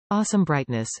Awesome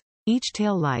brightness. Each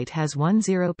tail light has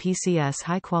 10PCS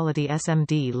high-quality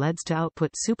SMD LEDs to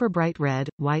output super bright red,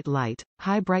 white light,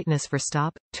 high brightness for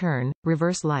stop, turn,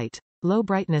 reverse light, low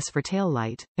brightness for tail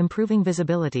light, improving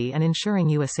visibility and ensuring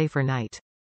you a safer night.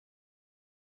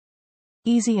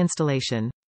 Easy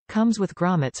installation. Comes with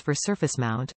grommets for surface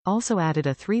mount, also added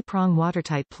a 3-prong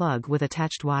watertight plug with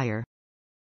attached wire.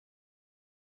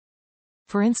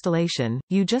 For installation,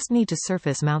 you just need to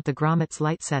surface mount the grommets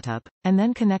light setup, and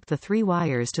then connect the 3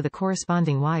 wires to the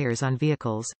corresponding wires on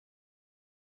vehicles.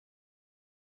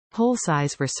 Hole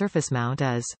size for surface mount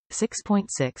is 6.6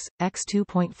 x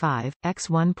 2.5 x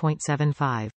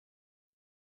 1.75.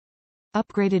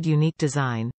 Upgraded unique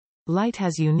design. Light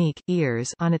has unique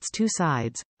ears on its 2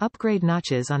 sides, upgrade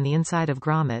notches on the inside of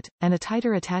grommet, and a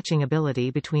tighter attaching ability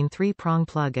between 3-prong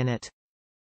plug and it.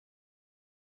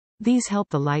 These help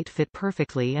the light fit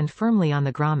perfectly and firmly on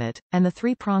the grommet, and the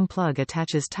 3-prong plug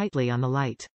attaches tightly on the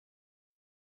light.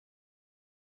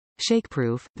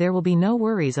 Shakeproof, there will be no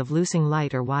worries of loosing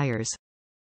light or wires.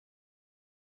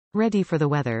 Ready for the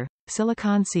weather.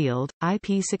 Silicone sealed,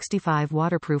 IP65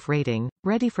 waterproof rating,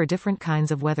 ready for different kinds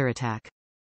of weather attack.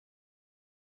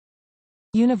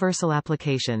 Universal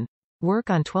application.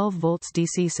 Work on 12 volts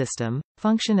DC system,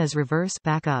 function as reverse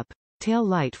backup, tail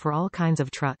light for all kinds of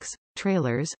trucks,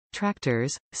 trailers,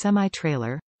 tractors,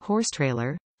 semi-trailer, horse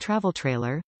trailer, travel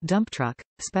trailer, dump truck,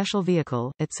 special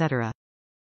vehicle, etc.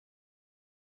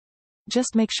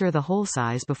 Just make sure the hole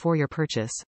size before your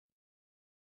purchase.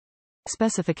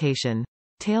 Specification.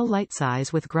 Tail light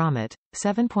size with grommet,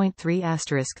 7.3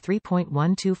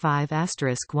 3.125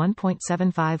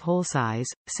 1.75 hole size,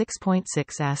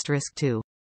 6.6 2.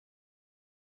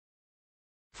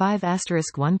 5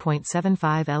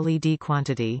 1.75 LED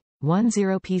quantity,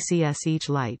 10PCS each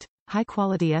light, high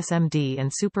quality SMD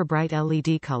and super bright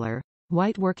LED color,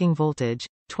 white working voltage,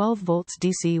 12 volts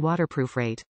DC waterproof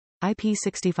rate,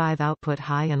 IP65 output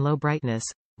high and low brightness,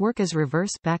 work as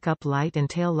reverse backup light and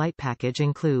tail light package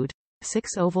include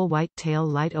 6 oval white tail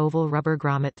light oval rubber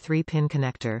grommet 3-pin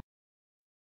connector.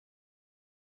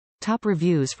 Top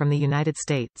reviews from the United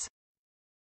States.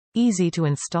 Easy to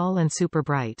install and super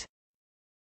bright.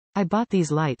 I bought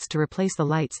these lights to replace the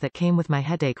lights that came with my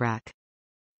headache rack.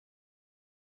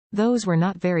 Those were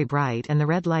not very bright and the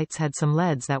red lights had some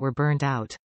LEDs that were burned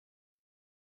out.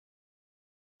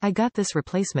 I got this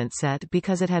replacement set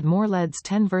because it had more LEDs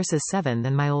 10 versus 7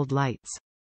 than my old lights.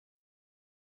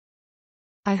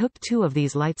 I hooked 2 of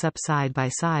these lights up side by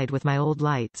side with my old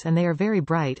lights and they are very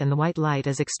bright and the white light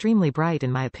is extremely bright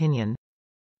in my opinion.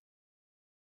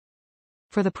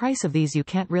 For the price of these you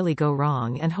can't really go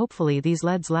wrong and hopefully these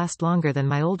LEDs last longer than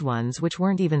my old ones which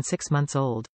weren't even 6 months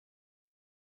old.